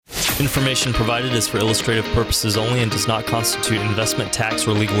Information provided is for illustrative purposes only and does not constitute investment, tax,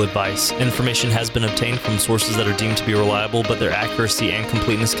 or legal advice. Information has been obtained from sources that are deemed to be reliable, but their accuracy and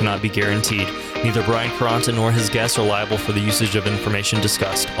completeness cannot be guaranteed. Neither Brian Quaranta nor his guests are liable for the usage of information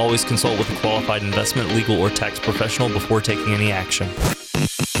discussed. Always consult with a qualified investment, legal, or tax professional before taking any action.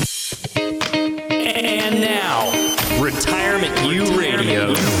 And now, Retirement U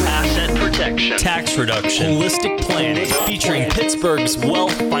Radio. Asset protection. Tax reduction. Holistic planning. Featuring Pittsburgh's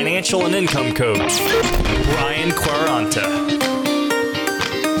wealth, financial, and income coach, Brian Quaranta.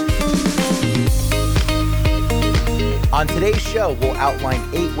 On today's show, we'll outline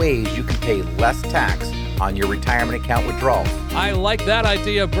 8 ways you can pay less tax on your retirement account withdrawal. I like that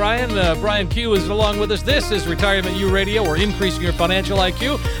idea, Brian. Brian Q is along with us. This is Retirement U Radio. We're increasing your financial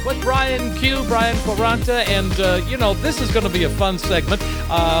IQ with Brian Q, Brian Quaranta, and this is going to be a fun segment.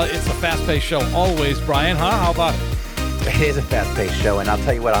 It's a fast-paced show always, Brian, huh? How about it? It is a fast-paced show, and I'll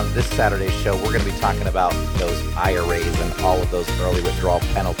tell you what, on this Saturday's show, we're going to be talking about those IRAs and all of those early withdrawal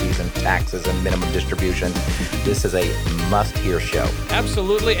penalties and taxes and minimum distributions. This is a must-hear show.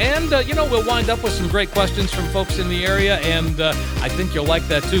 Absolutely, and, we'll wind up with some great questions from folks in the area, and I think you'll like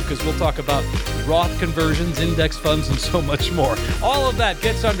that, too, because we'll talk about Roth conversions, index funds, and so much more. All of that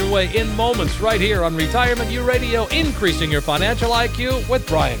gets underway in moments right here on Retirement U Radio, increasing your financial IQ with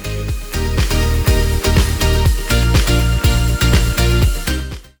Brian Q.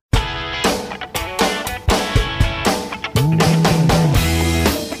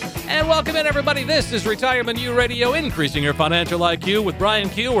 Welcome in, everybody. This is Retirement U Radio, increasing your financial IQ with Brian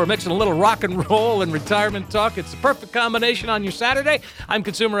Q. We're mixing a little rock and roll and retirement talk. It's the perfect combination on your Saturday. I'm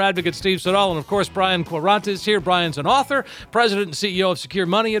consumer advocate Steve Siddall, and of course, Brian Quaranta is here. Brian's an author, president and CEO of Secure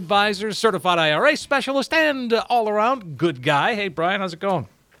Money Advisors, certified IRA specialist, and all-around good guy. Hey, Brian, how's it going?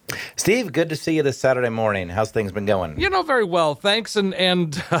 Steve, good to see you this Saturday morning. How's things been going? Very well, thanks.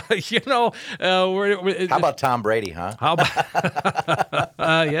 And how about Tom Brady, huh? How about,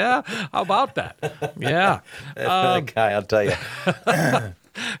 yeah, how about that? Yeah. That guy, I'll tell you.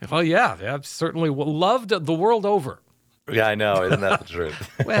 Well, yeah, I've certainly loved the world over. Yeah, I know. Isn't that the truth?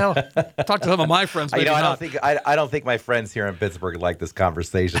 Well, talk to some of my friends. Maybe I don't think my friends here in Pittsburgh like this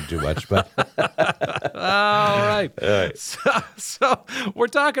conversation too much. But all right. So we're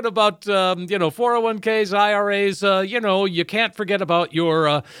talking about 401ks, IRAs. You can't forget about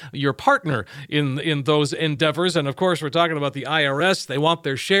your partner in those endeavors. And of course, we're talking about the IRS. They want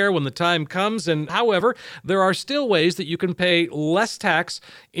their share when the time comes. And however, there are still ways that you can pay less tax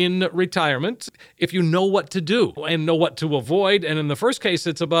in retirement if you know what to do and know what to avoid. And in the first case,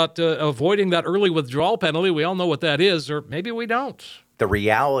 it's about avoiding that early withdrawal penalty. We all know what that is, or maybe we don't. The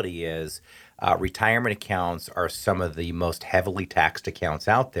reality is retirement accounts are some of the most heavily taxed accounts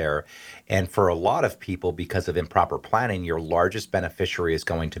out there. And for a lot of people, because of improper planning, your largest beneficiary is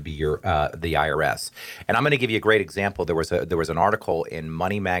going to be the IRS. And I'm going to give you a great example. There was an article in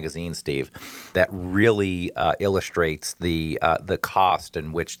Money Magazine, Steve, that really illustrates the cost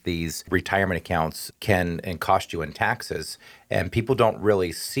in which these retirement accounts can cost you in taxes. And people don't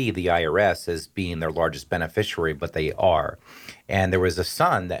really see the IRS as being their largest beneficiary, but they are. And there was a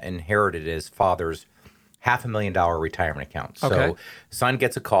son that inherited his father's $500,000 retirement account. Okay. So son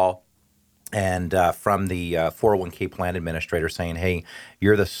gets a call and from the 401k plan administrator saying, hey,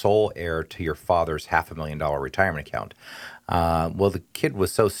 you're the sole heir to your father's $500,000 retirement account. Well, the kid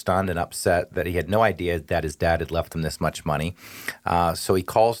was so stunned and upset that he had no idea that his dad had left him this much money. So he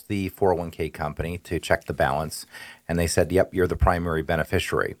calls the 401k company to check the balance, and they said, yep, you're the primary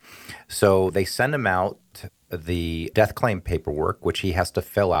beneficiary. So they send him out the death claim paperwork, which he has to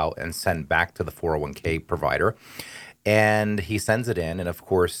fill out and send back to the 401k provider. And he sends it in, and of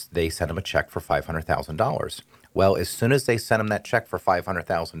course, they send him a check for $500,000. Well, as soon as they sent him that check for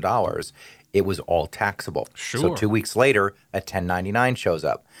 $500,000, it was all taxable. Sure. So 2 weeks later, a 1099 shows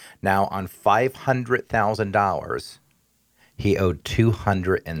up. Now, on $500,000, he owed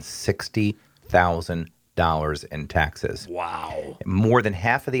 $260,000 in taxes. Wow. More than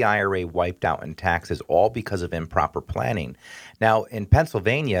half of the IRA wiped out in taxes, all because of improper planning. Now, in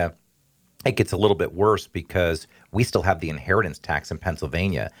Pennsylvania, it gets a little bit worse because we still have the inheritance tax in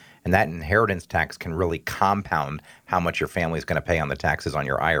Pennsylvania, and that inheritance tax can really compound how much your family is going to pay on the taxes on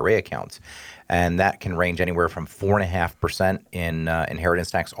your IRA accounts. And that can range anywhere from 4.5% in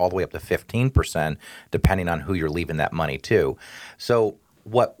inheritance tax all the way up to 15%, depending on who you're leaving that money to. So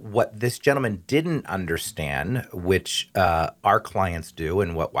what this gentleman didn't understand, which our clients do,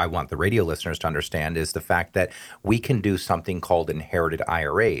 and what I want the radio listeners to understand, is the fact that we can do something called inherited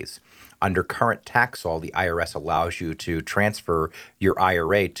IRAs. under current tax law, the IRS allows you to transfer your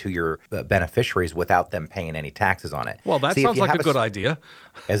IRA to your beneficiaries without them paying any taxes on it. Well, that sounds like a good idea.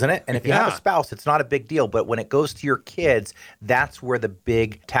 Isn't it? And if you have a spouse, it's not a big deal. But when it goes to your kids, that's where the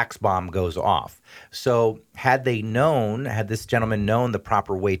big tax bomb goes off. So had this gentleman known the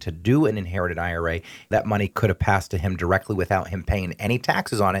proper way to do an inherited IRA, that money could have passed to him directly without him paying any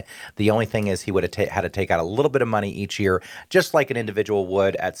taxes on it. The only thing is he would have had to take out a little bit of money each year, just like an individual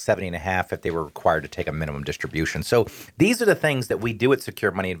would at 70 and a half if they were required to take a minimum distribution. So these are the things that we do at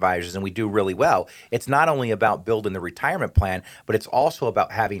Secure Money Advisors, and we do really well. It's not only about building the retirement plan, but it's also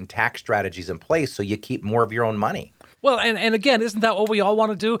about having tax strategies in place so you keep more of your own money. Well, and again, isn't that what we all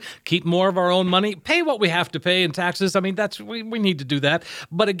want to do? Keep more of our own money, pay what we have to pay in taxes. I mean, we need to do that.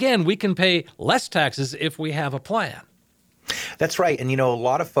 But again, we can pay less taxes if we have a plan. That's right. And, a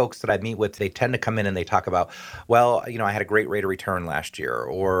lot of folks that I meet with, they tend to come in and they talk about, well, I had a great rate of return last year,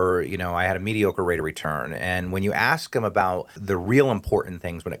 or, I had a mediocre rate of return. And when you ask them about the real important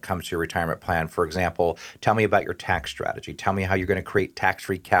things when it comes to your retirement plan, for example, tell me about your tax strategy. Tell me how you're going to create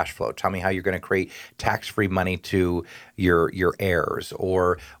tax-free cash flow. Tell me how you're going to create tax-free money to your heirs.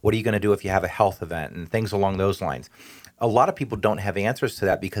 Or what are you going to do if you have a health event and things along those lines. A lot of people don't have answers to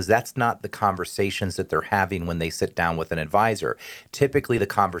that because that's not the conversations that they're having when they sit down with an advisor. Typically, the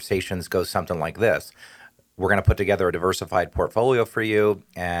conversations go something like this. We're going to put together a diversified portfolio for you,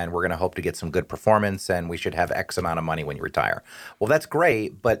 and we're going to hope to get some good performance, and we should have X amount of money when you retire. Well, that's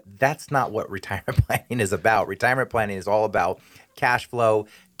great, but that's not what retirement planning is about. Retirement planning is all about cash flow,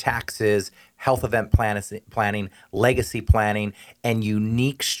 taxes, health event planning, legacy planning, and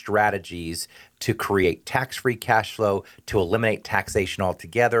unique strategies to create tax-free cash flow, to eliminate taxation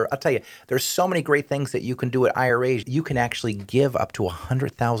altogether. I'll tell you, there's so many great things that you can do at IRAs. You can actually give up to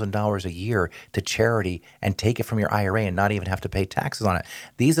 $100,000 a year to charity and take it from your IRA and not even have to pay taxes on it.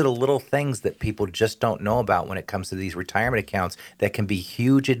 These are the little things that people just don't know about when it comes to these retirement accounts that can be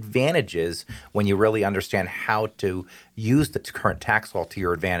huge advantages when you really understand how to use the current tax law to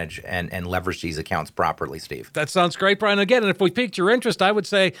your advantage and leverage these accounts properly, Steve. That sounds great, Brian. Again, and if we piqued your interest, I would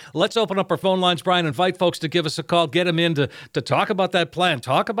say let's open up our phone lines, Brian, invite folks to give us a call, get them in to talk about that plan,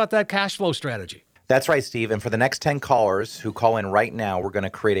 talk about that cash flow strategy. That's right, Steve. And for the next 10 callers who call in right now, we're going to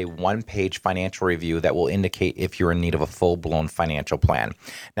create a one-page financial review that will indicate if you're in need of a full-blown financial plan.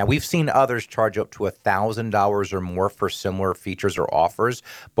 Now, we've seen others charge up to $1,000 or more for similar features or offers,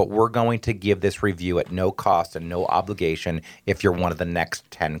 but we're going to give this review at no cost and no obligation if you're one of the next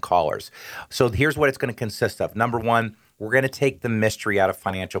 10 callers. So here's what it's going to consist of. Number one, we're going to take the mystery out of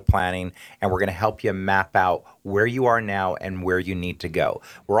financial planning, and we're going to help you map out where you are now and where you need to go.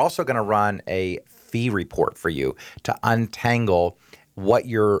 We're also going to run a fee report for you to untangle what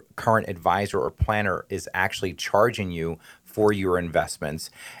your current advisor or planner is actually charging you for your investments.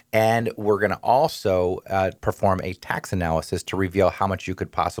 And we're going to also perform a tax analysis to reveal how much you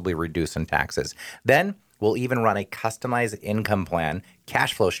could possibly reduce in taxes. Then we'll even run a customized income plan,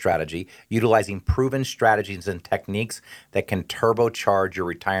 cash flow strategy, utilizing proven strategies and techniques that can turbocharge your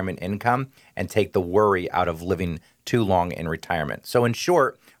retirement income and take the worry out of living too long in retirement. So in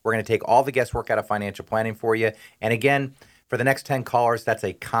short, we're going to take all the guesswork out of financial planning for you. And again, for the next 10 callers, that's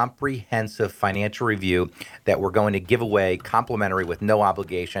a comprehensive financial review that we're going to give away complimentary with no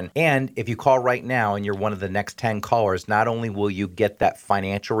obligation. And if you call right now and you're one of the next 10 callers, not only will you get that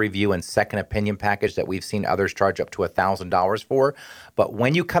financial review and second opinion package that we've seen others charge up to $1,000 for, but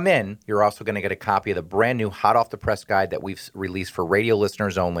when you come in, you're also going to get a copy of the brand new hot off the press guide that we've released for radio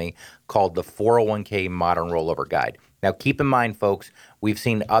listeners only called the 401k Modern Rollover Guide. Now, keep in mind, folks, we've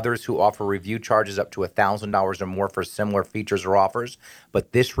seen others who offer review charges up to $1,000 or more for similar features or offers,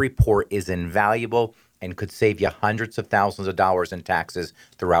 but this report is invaluable and could save you hundreds of thousands of dollars in taxes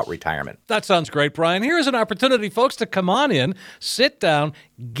throughout retirement. That sounds great, Brian. Here's an opportunity, folks, to come on in, sit down,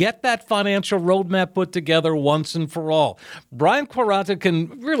 get that financial roadmap put together once and for all. Brian Quaranta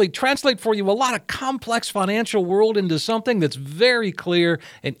can really translate for you a lot of complex financial world into something that's very clear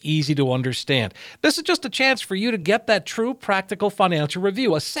and easy to understand. This is just a chance for you to get that true practical financial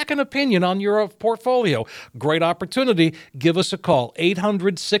review, a second opinion on your portfolio. Great opportunity. Give us a call,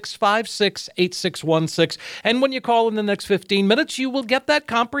 800-656-8616. And when you call in the next 15 minutes, you will get that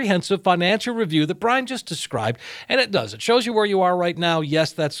comprehensive financial review that Brian just described. And it does. It shows you where you are right now.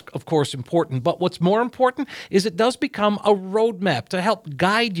 Yes, that's, of course, important. But what's more important is it does become a roadmap to help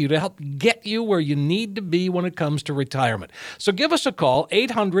guide you, to help get you where you need to be when it comes to retirement. So give us a call,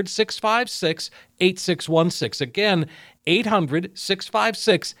 800-656-8616. Again,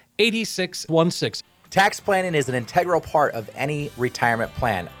 800-656-8616. Tax planning is an integral part of any retirement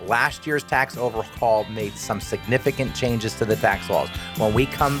plan. Last year's tax overhaul made some significant changes to the tax laws. When we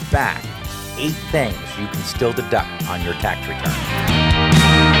come back, 8 things you can still deduct on your tax return.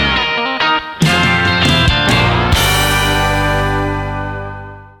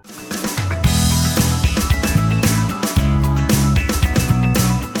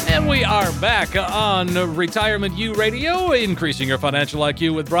 We are back on Retirement U Radio, increasing your financial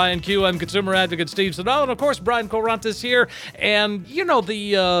IQ with Brian Q. I'm consumer advocate Steve Siddall, and of course Brian Corantes here. And you know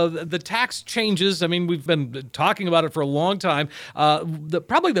the tax changes. I mean, we've been talking about it for a long time.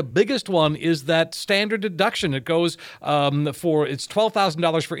 Probably the biggest one is that standard deduction. It goes it's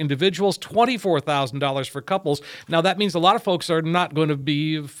 $12,000 for individuals, $24,000 for couples. Now that means a lot of folks are not going to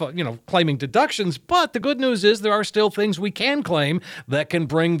be claiming deductions, but the good news is there are still things we can claim that can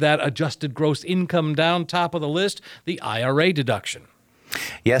bring that adjusted gross income down, top of the list, the IRA deduction.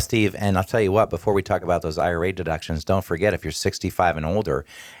 Yes, Steve, and I'll tell you what, before we talk about those IRA deductions, don't forget if you're 65 and older,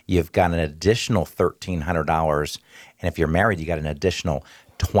 you've got an additional $1,300, and if you're married, you got an additional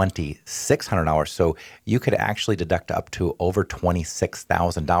 $2,600. So you could actually deduct up to over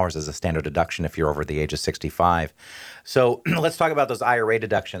 $26,000 as a standard deduction if you're over the age of 65. So let's talk about those IRA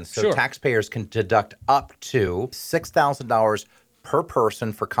deductions. So Sure. Taxpayers can deduct up to $6,000 per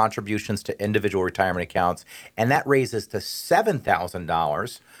person for contributions to individual retirement accounts, and that raises to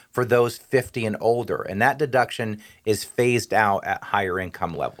 $7,000 for those 50 and older. And that deduction is phased out at higher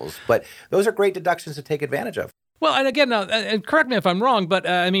income levels. But those are great deductions to take advantage of. Well, and again, and correct me if I'm wrong, but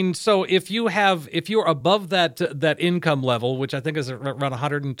so if you're above that income level, which I think is around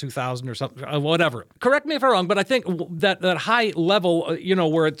 102,000 or something, whatever. Correct me if I'm wrong, but I think that high level,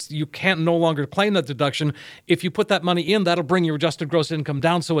 where you can't no longer claim that deduction, if you put that money in, that'll bring your adjusted gross income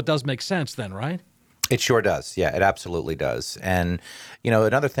down. So it does make sense then, right? It sure does. Yeah, it absolutely does. And,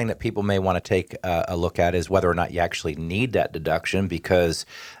 another thing that people may want to take a look at is whether or not you actually need that deduction, because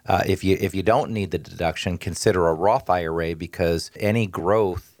if you don't need the deduction, consider a Roth IRA, because any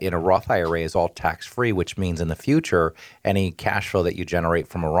growth in a Roth IRA is all tax-free, which means in the future, any cash flow that you generate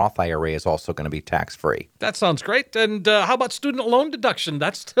from a Roth IRA is also going to be tax-free. That sounds great. And how about student loan deduction?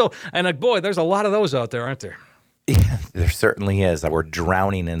 That's still, and boy, there's a lot of those out there, aren't there? Yeah, there certainly is. We're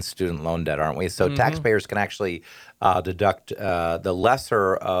drowning in student loan debt, aren't we? So taxpayers can actually deduct the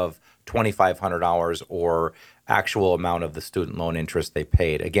lesser of $2,500 or actual amount of the student loan interest they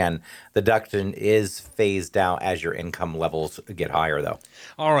paid. Again, the deduction is phased out as your income levels get higher, though.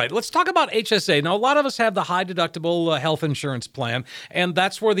 All right, let's talk about HSA. Now, a lot of us have the high deductible health insurance plan, and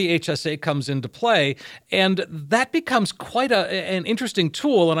that's where the HSA comes into play. And that becomes quite an interesting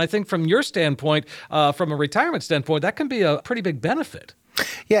tool. And I think from your standpoint, from a retirement standpoint, that can be a pretty big benefit.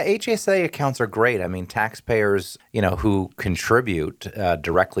 Yeah, HSA accounts are great. I mean, taxpayers, who contribute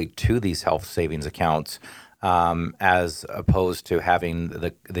directly to these health savings accounts, as opposed to having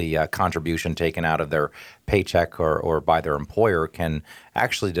the contribution taken out of their paycheck or by their employer, can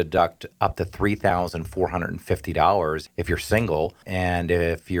actually deduct up to $3,450 if you're single, and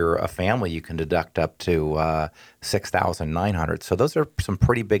if you're a family, you can deduct up to $6,900. So those are some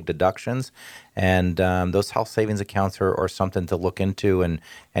pretty big deductions, and those health savings accounts are something to look into and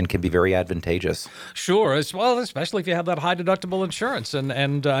can be very advantageous. Sure, as well, especially if you have that high deductible insurance,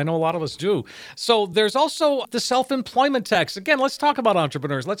 and I know a lot of us do. So there's also the self-employment tax. Again, let's talk about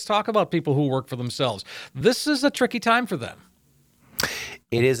entrepreneurs. Let's talk about people who work for themselves. This is a tricky time for them.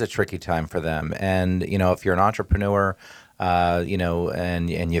 It is a tricky time for them. And, if you're an entrepreneur,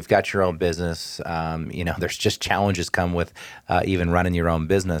 and you've got your own business, there's just challenges come with even running your own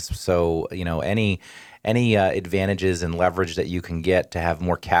business. So, any advantages and leverage that you can get to have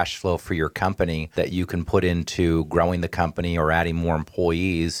more cash flow for your company that you can put into growing the company or adding more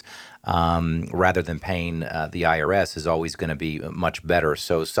employees, rather than paying the IRS, is always going to be much better.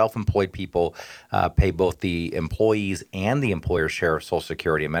 So self-employed people pay both the employees and the employer's share of Social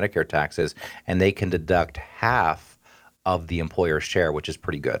Security and Medicare taxes, and they can deduct half of the employer's share, which is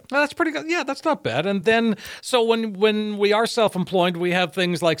pretty good. Well, that's pretty good. Yeah, that's not bad. And then, so when we are self-employed, we have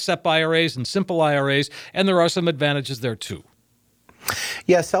things like SEP IRAs and simple IRAs, and there are some advantages there too.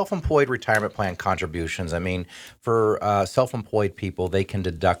 Yeah, self-employed retirement plan contributions. I mean, for self-employed people, they can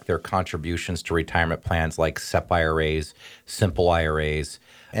deduct their contributions to retirement plans like SEP IRAs, simple IRAs,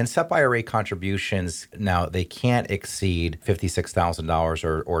 And SEP IRA contributions, now they can't exceed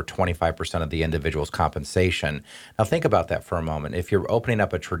 $56,000 or 25% of the individual's compensation. Now think about that for a moment. If you're opening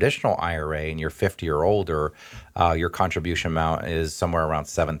up a traditional IRA and you're 50 or older, your contribution amount is somewhere around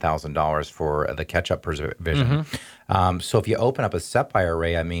 $7,000 for the catch-up provision. So if you open up a SEP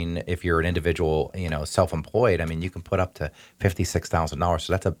IRA, I mean, if you're an individual, self-employed, I mean, you can put up to $56,000.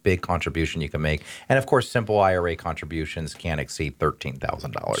 So that's a big contribution you can make. And of course, simple IRA contributions can't exceed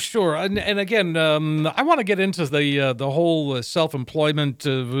 $13,000. Sure. And again, I want to get into the whole self-employment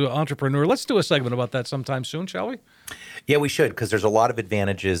entrepreneur. Let's do a segment about that sometime soon, shall we? Yeah, we should, because there's a lot of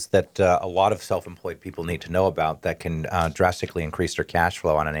advantages that a lot of self-employed people need to know about that can drastically increase their cash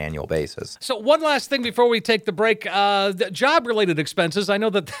flow on an annual basis. So one last thing before we take the break, job-related expenses. I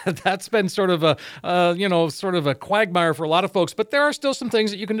know that that's been sort of a quagmire for a lot of folks, but there are still some things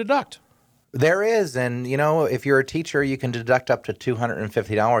that you can deduct. There is, and if you're a teacher, you can deduct up to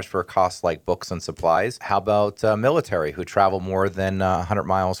 $250 for costs like books and supplies. How about military who travel more than 100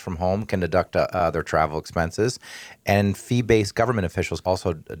 miles from home can deduct their travel expenses, and fee-based government officials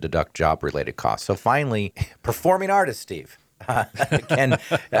also deduct job-related costs. So finally, performing artists, Steve.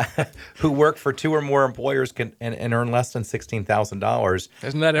 Who work for two or more employers can and earn less than $16,000.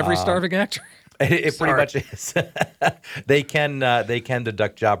 Isn't that every starving actor? It pretty much is. They can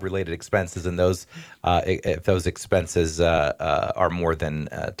deduct job-related expenses, and those if those expenses are more than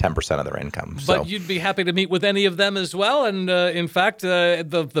 10% of their income. But you'd be happy to meet with any of them as well. And in fact,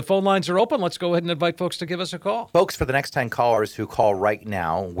 the phone lines are open. Let's go ahead and invite folks to give us a call. Folks, for the next 10 callers who call right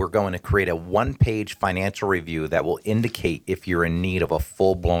now, we're going to create a one-page financial review that will indicate if you're in need of a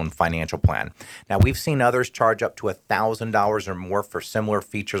full-blown financial plan. Now, we've seen others charge up to $1,000 or more for similar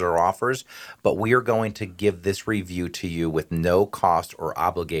features or offers, but we are going to give this review to you with no cost or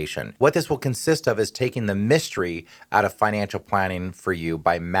obligation. What this will consist of is taking the mystery out of financial planning for you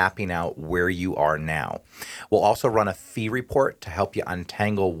by mapping out where you are now. We'll also run a fee report to help you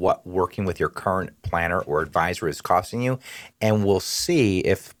untangle what working with your current planner or advisor is costing you, and we'll see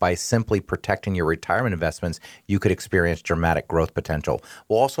if by simply protecting your retirement investments, you could experience dramatic growth potential.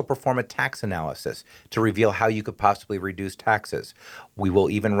 We'll also perform a tax analysis to reveal how you could possibly reduce taxes. We will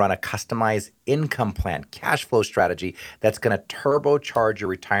even run a customized income plan, cash flow strategy that's going to turbocharge your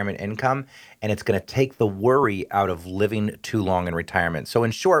retirement income, and it's going to take the worry out of living too long in retirement. So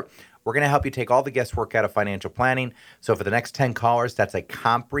in short, we're going to help you take all the guesswork out of financial planning. So for the next 10 callers, that's a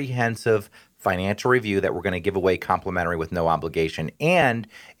comprehensive financial review that we're going to give away complimentary with no obligation. And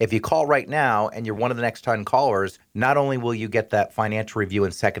if you call right now and you're one of the next 10 callers, not only will you get that financial review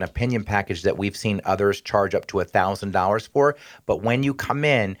and second opinion package that we've seen others charge up to $1,000 for, but when you come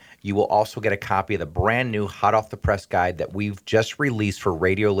in, you will also get a copy of the brand new hot off the press guide that we've just released for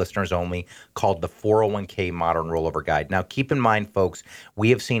radio listeners only called the 401k Modern Rollover Guide. Now, keep in mind, folks, we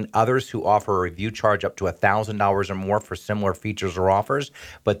have seen others who offer a review charge up to $1,000 or more for similar features or offers,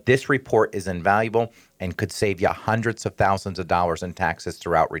 but this report is invaluable and could save you hundreds of thousands of dollars in taxes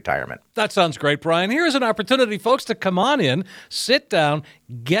throughout retirement. That sounds great, Brian. Here's an opportunity, folks, to come on in, sit down,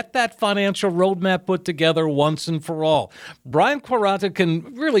 get that financial roadmap put together once and for all. Brian Quaranta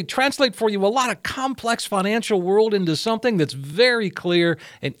can really translate for you a lot of complex financial world into something that's very clear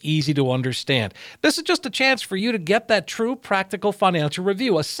and easy to understand. This is just a chance for you to get that true practical financial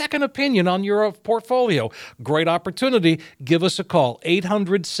review, a second opinion on your portfolio. Great opportunity. Give us a call,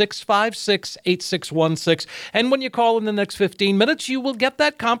 800-656-8616. And when you call in the next 15 minutes, you will get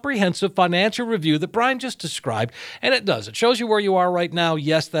that comprehensive financial review that Brian just described. And it does. It shows you where you are right now.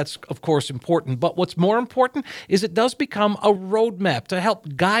 Yes, that's, of course, important. But what's more important is it does become a roadmap to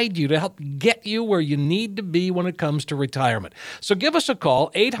help guide you, to help get you where you need to be when it comes to retirement. So give us a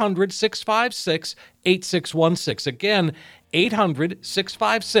call, 800-656-8616. Again,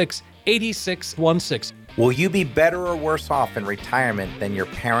 800-656-8616. Will you be better or worse off in retirement than your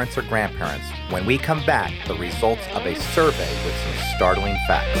parents or grandparents? When we come back, the results of a survey with some startling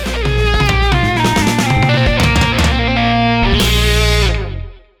facts.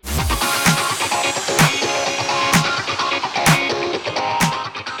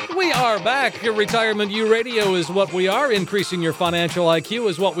 Back. Retirement U Radio is what we are. Increasing your financial IQ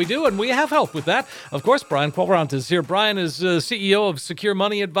is what we do, and we have help with that. Of course, Brian Quaranta is here. Brian is CEO of Secure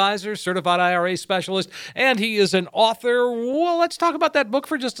Money Advisors, certified IRA specialist, and he is an author. Well, let's talk about that book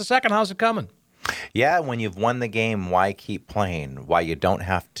for just a second. How's it coming? Yeah, when you've won the game, why keep playing? Why you don't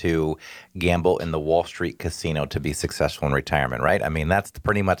have to gamble in the Wall Street casino to be successful in retirement, right? I mean, that's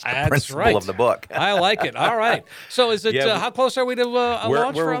pretty much the That's principle right. of the book. I like it. All right. So is it? Yeah, how close are we to a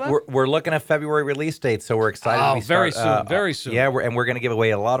launch for that? we're looking at February release date, so we're excited. Oh, We very start, soon, very soon. Yeah, we're going to give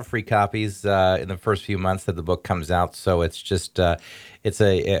away a lot of free copies in the first few months that the book comes out. So it's just it's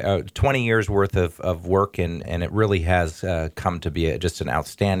a 20 years worth of work, and it really has come to be just an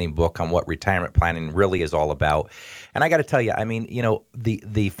outstanding book on what retirement planning really is all about. And I got to tell you, I mean, you know,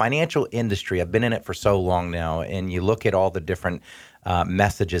 the financial industry, I've been in it for so long now, and you look at all the different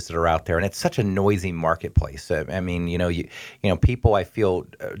messages that are out there, and it's such a noisy marketplace. I mean, you know, people, I feel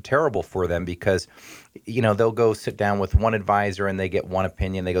terrible for them because, you know, they'll go sit down with one advisor and they get one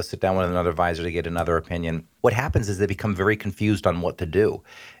opinion. They go sit down with another advisor to get another opinion. What happens is they become very confused on what to do.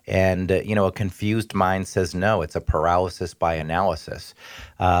 And, you know, a confused mind says no. It's a paralysis by analysis.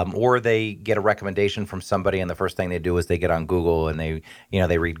 Or they get a recommendation from somebody, and the first thing they do is they get on Google and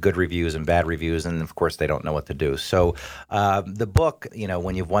they read good reviews and bad reviews, and of course they don't know what to do. So the book, you know,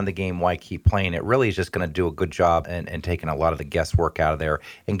 when you've won the game, why keep playing? It really is just going to do a good job and taking a lot of the guesswork out of there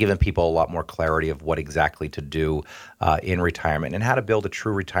and giving people a lot more clarity of what exactly to do in retirement and how to build a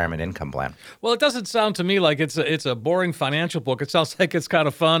true retirement income plan. Well, it doesn't sound to me like it's a boring financial book. It sounds like it's kind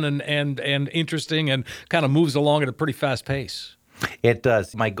of fun and interesting and kind of moves along at a pretty fast pace. It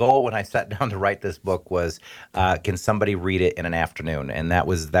does. My goal when I sat down to write this book was, can somebody read it in an afternoon? And that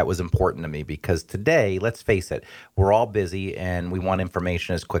was important to me because today, let's face it, we're all busy and we want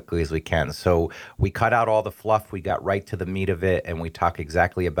information as quickly as we can. So we cut out all the fluff, we got right to the meat of it, and we talk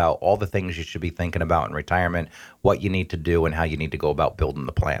exactly about all the things you should be thinking about in retirement, what you need to do, and how you need to go about building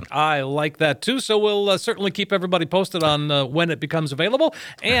the plan. I like that too. So we'll certainly keep everybody posted on when it becomes available.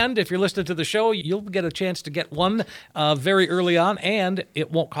 And if you're listening to the show, you'll get a chance to get one very early on. And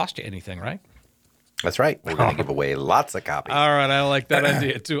it won't cost you anything, right? That's right. We're going to give away lots of copies. All right. I like that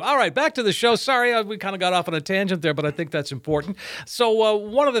idea, too. All right. Back to the show. Sorry, we kind of got off on a tangent there, but I think that's important. So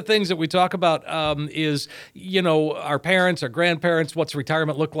one of the things that we talk about is, you know, our parents, our grandparents, what's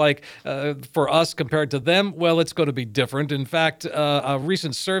retirement look like for us compared to them? Well, it's going to be different. In fact, a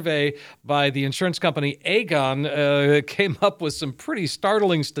recent survey by the insurance company Aegon came up with some pretty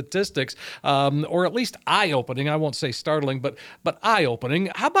startling statistics, or at least eye-opening. I won't say startling, but eye-opening.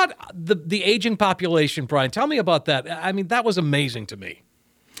 How about the aging population, Brian? Tell me about that. I mean, that was amazing to me.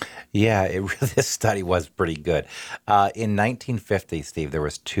 Yeah, this study was pretty good. In 1950, Steve, there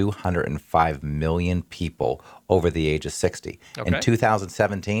was 205 million people over the age of 60. Okay. In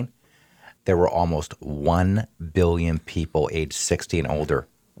 2017, there were almost 1 billion people aged 60 and older.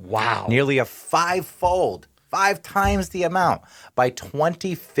 Wow. Nearly a five times the amount. By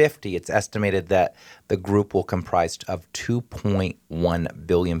 2050, it's estimated that the group will comprise of 2.1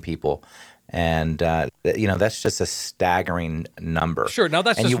 billion people. And, you know, that's just a staggering number. Sure. Now,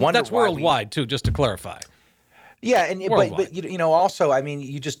 that's worldwide, too, just to clarify. Yeah, and but you know, also, I mean,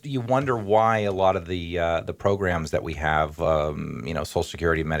 you wonder why a lot of the programs that we have, you know, Social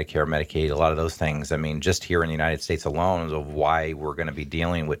Security, Medicare, Medicaid, a lot of those things. I mean, just here in the United States alone, of why we're going to be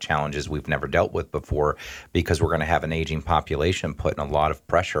dealing with challenges we've never dealt with before, because we're going to have an aging population putting a lot of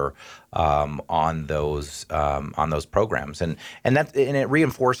pressure on those programs, and it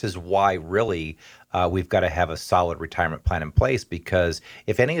reinforces why really. We've got to have a solid retirement plan in place, because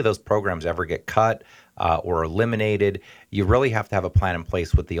if any of those programs ever get cut or eliminated, you really have to have a plan in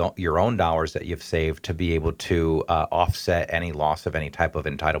place with your own dollars that you've saved to be able to offset any loss of any type of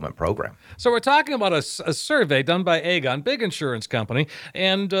entitlement program. So we're talking about a survey done by Aegon, big insurance company,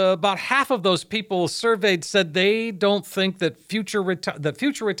 and about half of those people surveyed said they don't think that future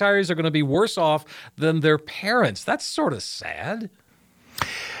retirees are going to be worse off than their parents. That's sort of sad.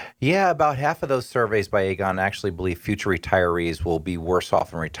 Yeah, about half of those surveys by Aegon actually believe future retirees will be worse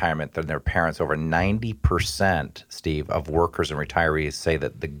off in retirement than their parents. Over 90%, Steve, of workers and retirees say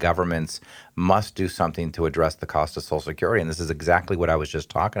that the governments must do something to address the cost of Social Security. And this is exactly what I was just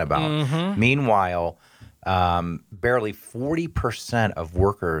talking about. Mm-hmm. Meanwhile, barely 40% of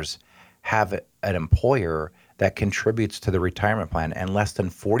workers have an employer that contributes to the retirement plan, and less than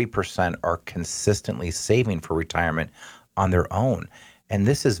 40% are consistently saving for retirement on their own. And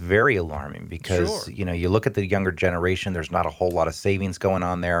this is very alarming because, Sure. You know, you look at the younger generation, there's not a whole lot of savings going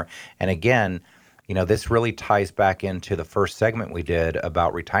on there. And again, you know, this really ties back into the first segment we did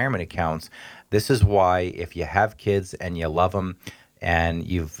about retirement accounts. This is why if you have kids and you love them and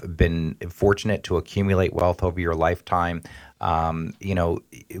you've been fortunate to accumulate wealth over your lifetime,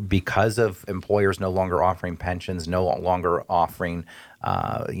 Because of employers no longer offering pensions, no longer offering,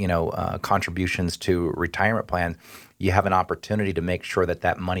 contributions to retirement plans, you have an opportunity to make sure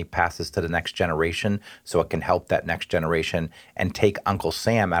that money passes to the next generation so it can help that next generation and take Uncle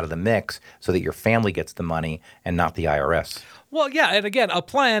Sam out of the mix so that your family gets the money and not the IRS. Well, yeah, and again, a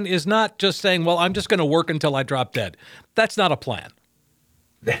plan is not just saying, well, I'm just going to work until I drop dead. That's not a plan.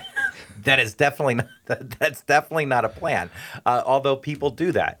 That's definitely not a plan, although people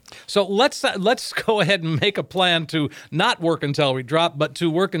do that. So let's go ahead and make a plan to not work until we drop, but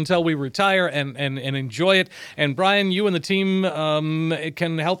to work until we retire and enjoy it. And Brian, you and the team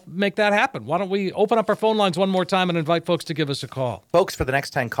can help make that happen. Why don't we open up our phone lines one more time and invite folks to give us a call? Folks, for the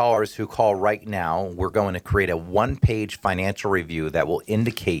next 10 callers who call right now, we're going to create a one-page financial review that will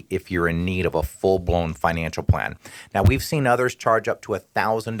indicate if you're in need of a full-blown financial plan. Now, we've seen others charge up to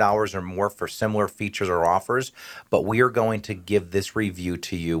 $1,000 or more for similar features or offers, but we are going to give this review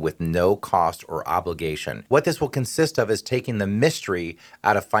to you with no cost or obligation. What this will consist of is taking the mystery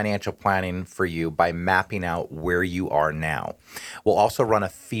out of financial planning for you by mapping out where you are now. We'll also run a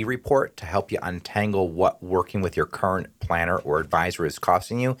fee report to help you untangle what working with your current planner or advisor is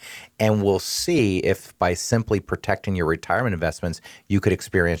costing you, and we'll see if by simply protecting your retirement investments, you could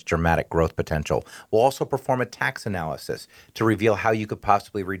experience dramatic growth potential. We'll also perform a tax analysis to reveal how you could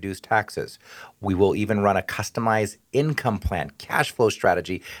possibly reduce taxes. We will even run a customized income plan, cash flow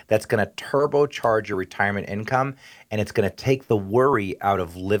strategy that's going to turbocharge your retirement income, and it's going to take the worry out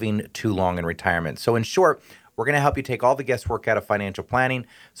of living too long in retirement. So in short, we're going to help you take all the guesswork out of financial planning.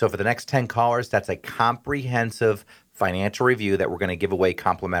 So for the next 10 callers, that's a comprehensive financial review that we're going to give away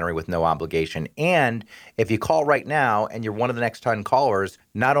complimentary with no obligation. And if you call right now and you're one of the next 10 callers,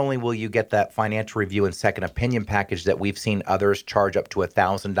 not only will you get that financial review and second opinion package that we've seen others charge up to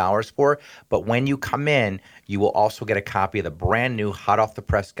 $1,000 for, but when you come in, you will also get a copy of the brand new hot off the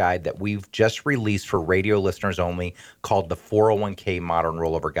press guide that we've just released for radio listeners only called the 401k Modern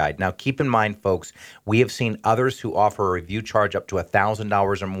Rollover Guide. Now, keep in mind, folks, we have seen others who offer a review charge up to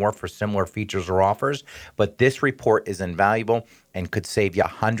 $1,000 or more for similar features or offers, but this report is invaluable and could save you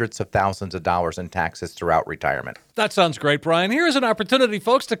hundreds of thousands of dollars in taxes throughout retirement. That sounds great, Brian. Here's an opportunity,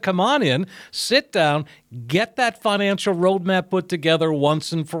 folks, to come on in, sit down, get that financial roadmap put together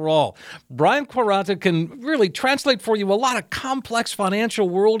once and for all. Brian Quaranta can really translate for you a lot of complex financial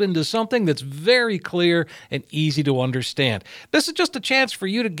world into something that's very clear and easy to understand. This is just a chance for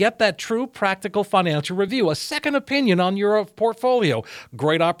you to get that true practical financial review, a second opinion on your portfolio.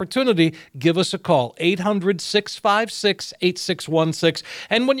 Great opportunity. Give us a call, 800-656-8616.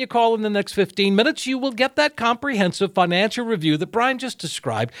 And when you call in the next 15 minutes, you will get that comprehensive financial review that Brian just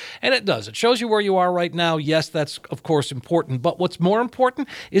described. And it does. It shows you where you are right now. Yes, that's, of course, important. But what's more important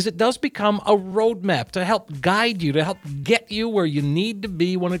is it does become a roadmap to help guide you, to help get you where you need to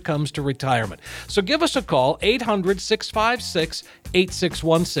be when it comes to retirement. So give us a call,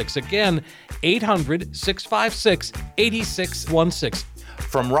 800-656-8616. Again, 800-656-8616.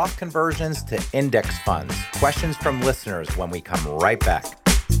 From Roth conversions to index funds, questions from listeners when we come right back.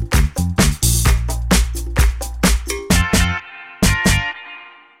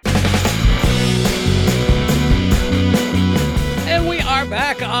 And we are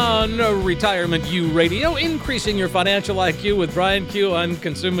back on Retirement U Radio, increasing your financial IQ with Brian Q. I'm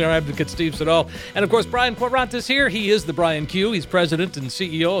consumer advocate Steve Siddall. And of course, Brian Quaranta is here. He is the Brian Q. He's president and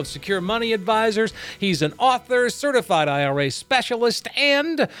CEO of Secure Money Advisors. He's an author, certified IRA specialist,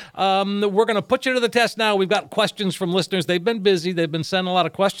 and we're going to put you to the test now. We've got questions from listeners. They've been busy. They've been sending a lot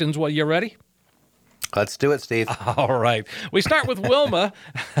of questions. Well, you ready? Let's do it, Steve. All right. We start with Wilma,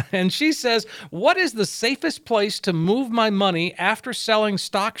 and she says, what is the safest place to move my money after selling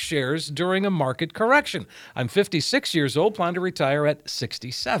stock shares during a market correction? I'm 56 years old, plan to retire at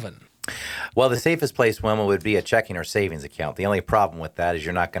 67. Well, the safest place, Wilma, would be a checking or savings account. The only problem with that is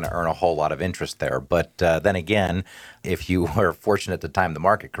you're not going to earn a whole lot of interest there. But then again, if you are fortunate to time the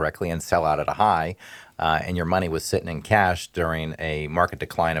market correctly and sell out at a high, and your money was sitting in cash during a market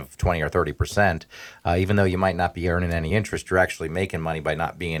decline of 20 or 30%, even though you might not be earning any interest, you're actually making money by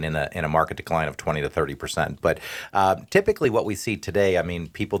not being in a market decline of 20 to 30%. But typically what we see today, I mean,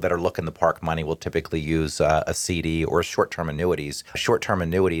 people that are looking to park money will typically use a CD or short-term annuities. Short-term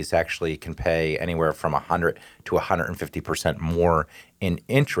annuities actually can pay anywhere from 100 to 150% more in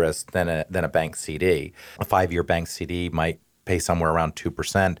interest than a bank CD. A 5-year bank CD might pay somewhere around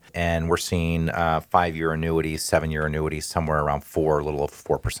 2%, and we're seeing 5-year annuities, 7-year annuities somewhere around 4, a little over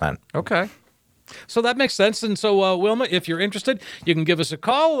 4%. Okay. So that makes sense. And so, Wilma, if you're interested, you can give us a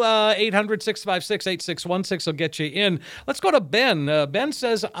call. 800-656-8616 will get you in. Let's go to Ben. Ben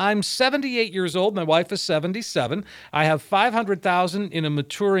says, I'm 78 years old. My wife is 77. I have $500,000 in a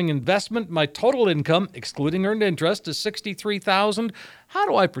maturing investment. My total income, excluding earned interest, is $63,000. How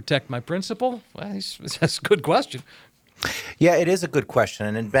do I protect my principal? Well, that's a good question. Yeah, it is a good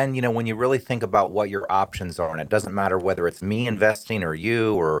question. And Ben, when you really think about what your options are, and it doesn't matter whether it's me investing or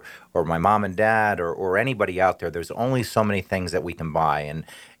you or my mom and dad or anybody out there, there's only so many things that we can buy. And,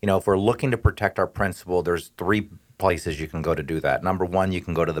 if we're looking to protect our principal, there's three places you can go to do that. Number one, you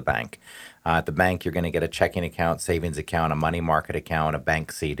can go to the bank. At the bank, you're going to get a checking account, savings account, a money market account, a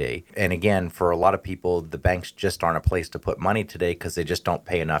bank CD. And again, for a lot of people, the banks just aren't a place to put money today because they just don't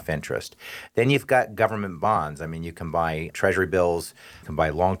pay enough interest. Then you've got government bonds. I mean, you can buy treasury bills, you can buy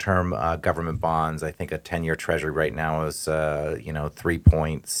long-term government bonds. I think a 10-year treasury right now is,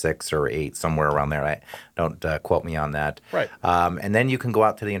 3.6 or 8, somewhere around there. Don't quote me on that. Right. And then you can go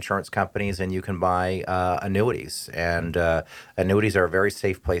out to the insurance companies and you can buy annuities. And annuities are a very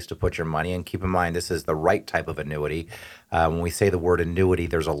safe place to put your money. And keep in mind, this is the right type of annuity. When we say the word annuity,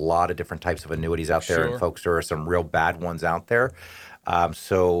 there's a lot of different types of annuities out there. Sure. And folks, there are some real bad ones out there.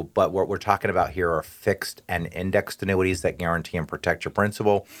 But what we're talking about here are fixed and indexed annuities that guarantee and protect your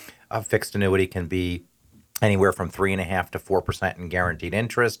principal. A fixed annuity can be anywhere from 3.5% to 4% in guaranteed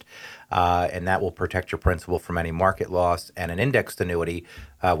interest, and that will protect your principal from any market loss. And an indexed annuity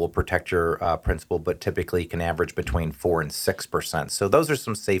will protect your principal, but typically can average between 4% and 6%. So those are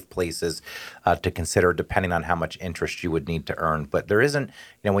some safe places to consider, depending on how much interest you would need to earn. But there isn't,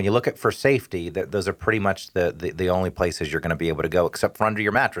 when you look at for safety, those are pretty much the only places you're going to be able to go, except for under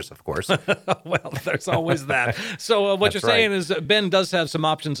your mattress, of course. Well, there's always that. So what you're saying is Ben does have some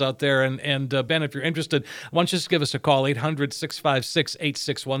options out there. And Ben, if you're interested, why don't you just give us a call.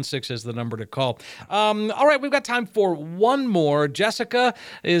 800-656-8616 is the number to call. All right, we've got time for one more. Jessica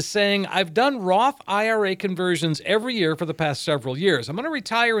is saying, I've done Roth IRA conversions every year for the past several years. I'm going to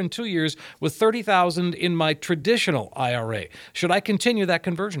retire in 2 years with $30,000 in my traditional IRA. Should I continue that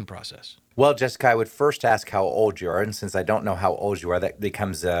conversion process? Well, Jessica, I would first ask how old you are, and since I don't know how old you are, that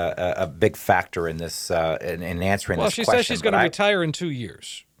becomes a big factor in this in answering this question. Well, she says she's going to retire in 2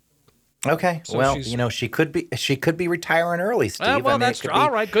 years. Okay. So well, she could be retiring early, Steve. Well, that's true. All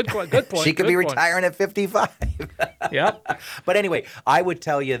right. Good point. She could be retiring at 55. Yep. But anyway, I would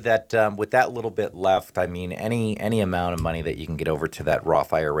tell you that with that little bit left, I mean, any amount of money that you can get over to that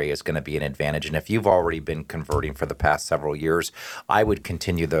Roth IRA is going to be an advantage. And if you've already been converting for the past several years, I would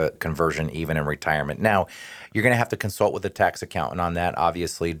continue the conversion even in retirement. Now, you're going to have to consult with a tax accountant on that,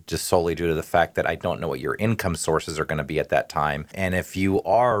 obviously, just solely due to the fact that I don't know what your income sources are going to be at that time. And if you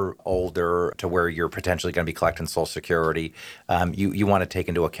are older to where you're potentially going to be collecting Social Security, you want to take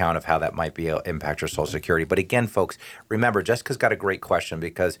into account of how that might be impact your Social Security. But again, folks, remember, Jessica's got a great question,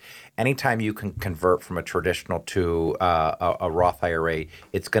 because anytime you can convert from a traditional to a Roth IRA,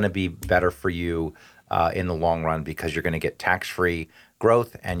 it's going to be better for you in the long run, because you're going to get tax-free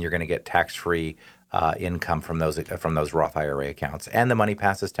growth and you're going to get tax-free income from those Roth IRA accounts, and the money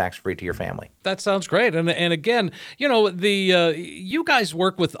passes tax-free to your family. That sounds great. And again, you guys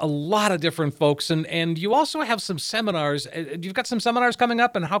work with a lot of different folks, and you also have some seminars. You've got some seminars coming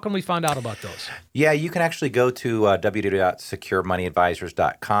up, and how can we find out about those? Yeah, you can actually go to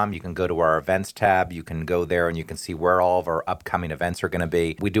www.securemoneyadvisors.com. You can go to our events tab. You can go there and you can see where all of our upcoming events are going to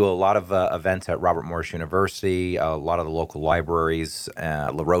be. We do a lot of events at Robert Morris University, a lot of the local libraries,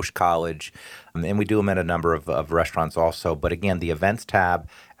 La Roche College, and we do them at a number of restaurants also. But again, the events tab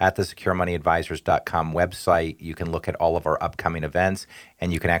at the SecureMoneyAdvisors.com website, you can look at all of our upcoming events,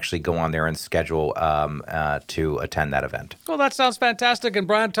 and you can actually go on there and schedule to attend that event. Well, that sounds fantastic. And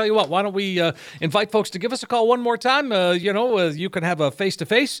Brian, tell you what, why don't we invite folks to give us a call one more time? You can have a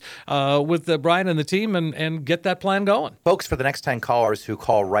face-to-face with Brian and the team and get that plan going. Folks, for the next 10 callers who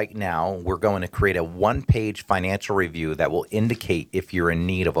call right now, we're going to create a one-page financial review that will indicate if you're in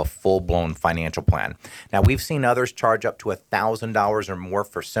need of a full-blown financial plan. Now, we've seen others charge up to $1,000 or more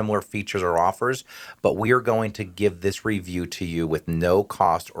for similar features or offers, but we are going to give this review to you with no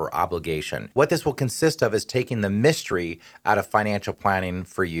cost or obligation. What this will consist of is taking the mystery out of financial planning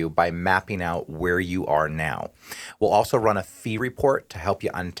for you by mapping out where you are now. We'll also run a fee report to help you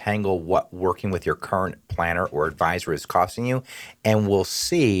untangle what working with your current planner or advisor is costing you, and we'll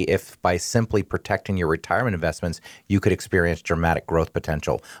see if by simply protecting your retirement investments, you could experience dramatic growth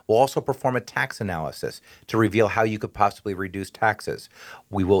potential. We'll also perform a tax analysis to reveal how you could possibly reduce taxes.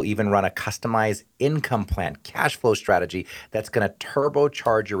 We will even run a customized income plan, cash flow strategy that's going to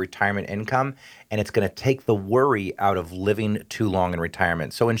turbocharge your retirement income, and it's going to take the worry out of living too long in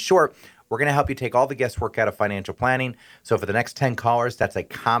retirement. So in short, We're going to help you take all the guesswork out of financial planning. So for the next 10 callers, that's a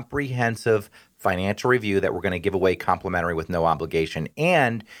comprehensive financial review that we're going to give away complimentary with no obligation.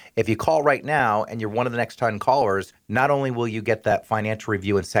 And if you call right now and you're one of the next 10 callers, not only will you get that financial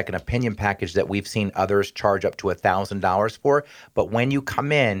review and second opinion package that we've seen others charge up to $1,000 for, but when you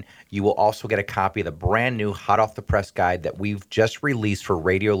come in, you will also get a copy of the brand new hot off the press guide that we've just released for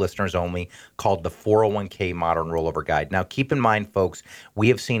radio listeners only called the 401k Modern Rollover Guide. Now, keep in mind, folks, we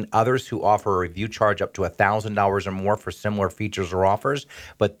have seen others who offer a review charge up to $1,000 or more for similar features or offers,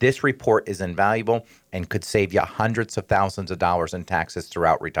 but this report is invaluable and could save you hundreds of thousands of dollars in taxes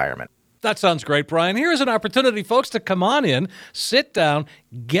throughout retirement. That sounds great, Brian. Here's an opportunity, folks, to come on in, sit down,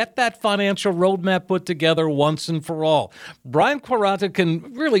 get that financial roadmap put together once and for all. Brian Quaranta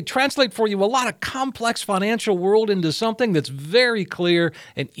can really translate for you a lot of complex financial world into something that's very clear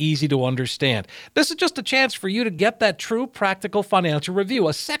and easy to understand. This is just a chance for you to get that true practical financial review,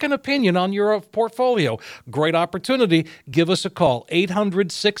 a second opinion on your portfolio. Great opportunity. Give us a call,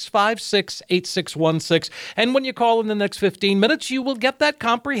 800-656-8616. And when you call in the next 15 minutes, you will get that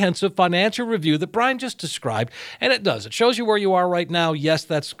comprehensive financial review that Brian just described, and it does. It shows you where you are right now. Yes,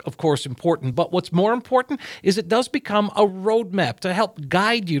 that's, of course, important, but what's more important is it does become a roadmap to help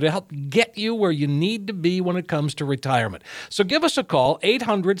guide you, to help get you where you need to be when it comes to retirement. So give us a call,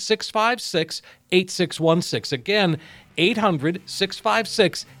 800-656-8616. Again,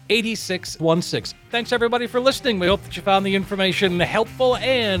 800-656-8616. Thanks, everybody, for listening. We hope that you found the information helpful,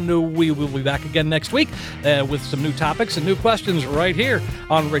 and we will be back again next week with some new topics and new questions right here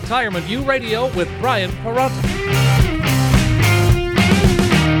on Retirement View Radio with Brian Quaranta.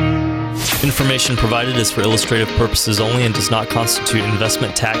 Information provided is for illustrative purposes only and does not constitute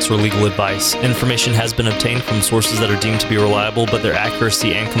investment, tax, or legal advice. Information has been obtained from sources that are deemed to be reliable, but their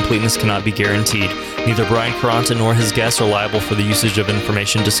accuracy and completeness cannot be guaranteed. Neither Brian Quaranta nor his guests are liable for the usage of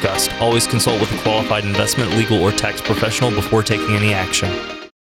information discussed. Always consult with a qualified investment, legal, or tax professional before taking any action.